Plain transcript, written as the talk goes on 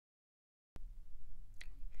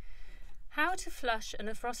How to flush a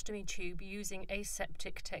nephrostomy tube using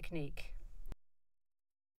aseptic technique.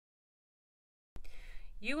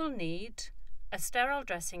 You will need a sterile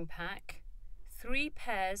dressing pack, 3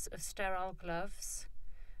 pairs of sterile gloves,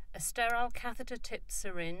 a sterile catheter-tipped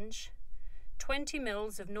syringe, 20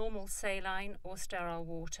 ml of normal saline or sterile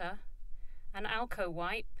water, an alco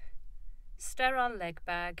wipe, sterile leg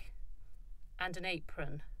bag, and an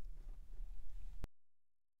apron.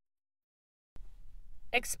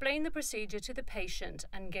 Explain the procedure to the patient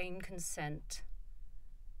and gain consent.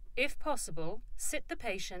 If possible, sit the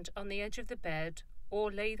patient on the edge of the bed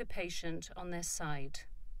or lay the patient on their side.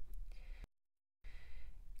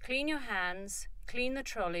 Clean your hands, clean the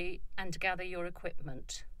trolley, and gather your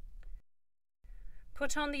equipment.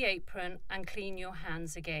 Put on the apron and clean your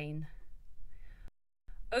hands again.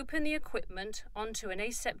 Open the equipment onto an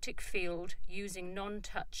aseptic field using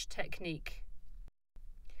non-touch technique.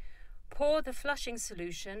 Pour the flushing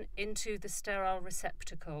solution into the sterile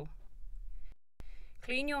receptacle.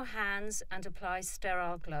 Clean your hands and apply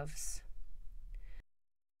sterile gloves.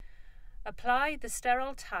 Apply the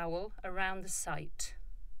sterile towel around the site.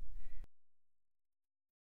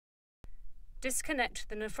 Disconnect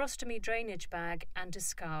the nephrostomy drainage bag and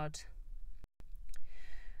discard.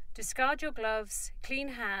 Discard your gloves, clean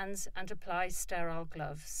hands and apply sterile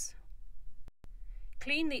gloves.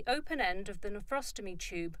 Clean the open end of the nephrostomy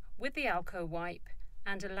tube with the alco wipe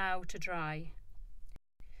and allow to dry.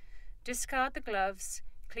 Discard the gloves,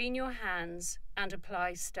 clean your hands and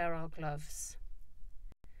apply sterile gloves.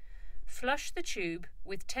 Flush the tube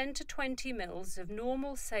with 10 to 20 ml of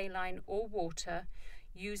normal saline or water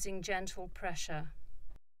using gentle pressure.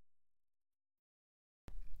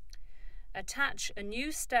 Attach a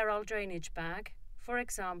new sterile drainage bag, for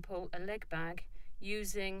example a leg bag,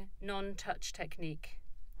 using non-touch technique.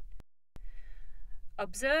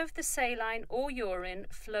 Observe the saline or urine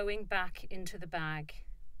flowing back into the bag.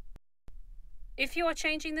 If you are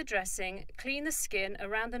changing the dressing, clean the skin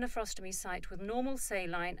around the nephrostomy site with normal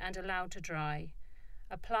saline and allow to dry.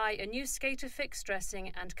 Apply a new skater-fix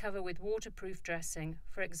dressing and cover with waterproof dressing,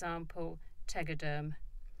 for example, Tegaderm.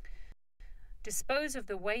 Dispose of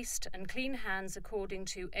the waste and clean hands according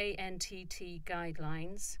to ANTT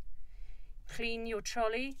guidelines. Clean your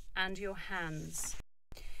trolley and your hands.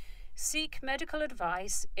 Seek medical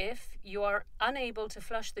advice if you are unable to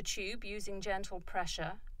flush the tube using gentle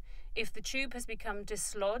pressure, if the tube has become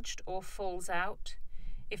dislodged or falls out,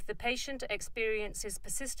 if the patient experiences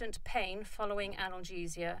persistent pain following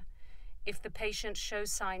analgesia, if the patient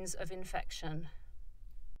shows signs of infection.